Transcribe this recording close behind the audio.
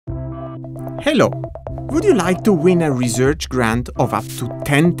Hello! Would you like to win a research grant of up to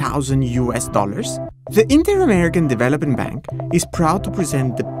 $10,000 US? The Interamerican Development Bank is proud to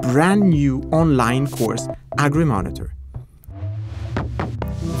present the brand new online course Agrimonitor.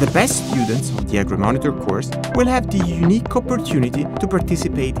 The best students of the Agrimonitor course will have the unique opportunity to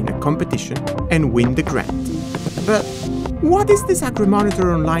participate in a competition and win the grant. But what is this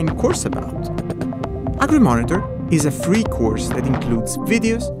Agrimonitor online course about? Agrimonitor is a free course that includes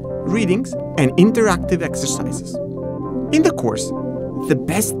videos, readings, and interactive exercises. In the course, the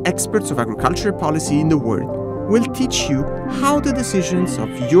best experts of agriculture policy in the world will teach you how the decisions of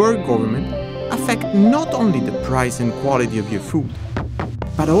your government affect not only the price and quality of your food,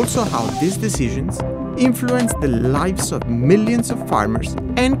 but also how these decisions influence the lives of millions of farmers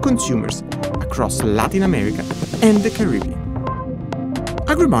and consumers across Latin America and the Caribbean.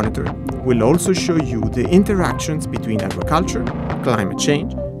 Agrimonitor will also show you the interactions between agriculture, climate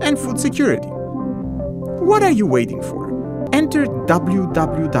change, and food security. What are you waiting for? Enter www.edx.org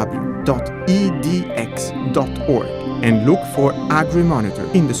and look for Agrimonitor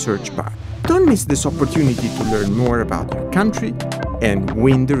in the search bar. Don't miss this opportunity to learn more about your country and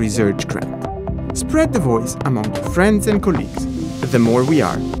win the research grant. Spread the voice among your friends and colleagues. The more we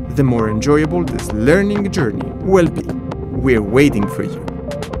are, the more enjoyable this learning journey will be. We're waiting for you.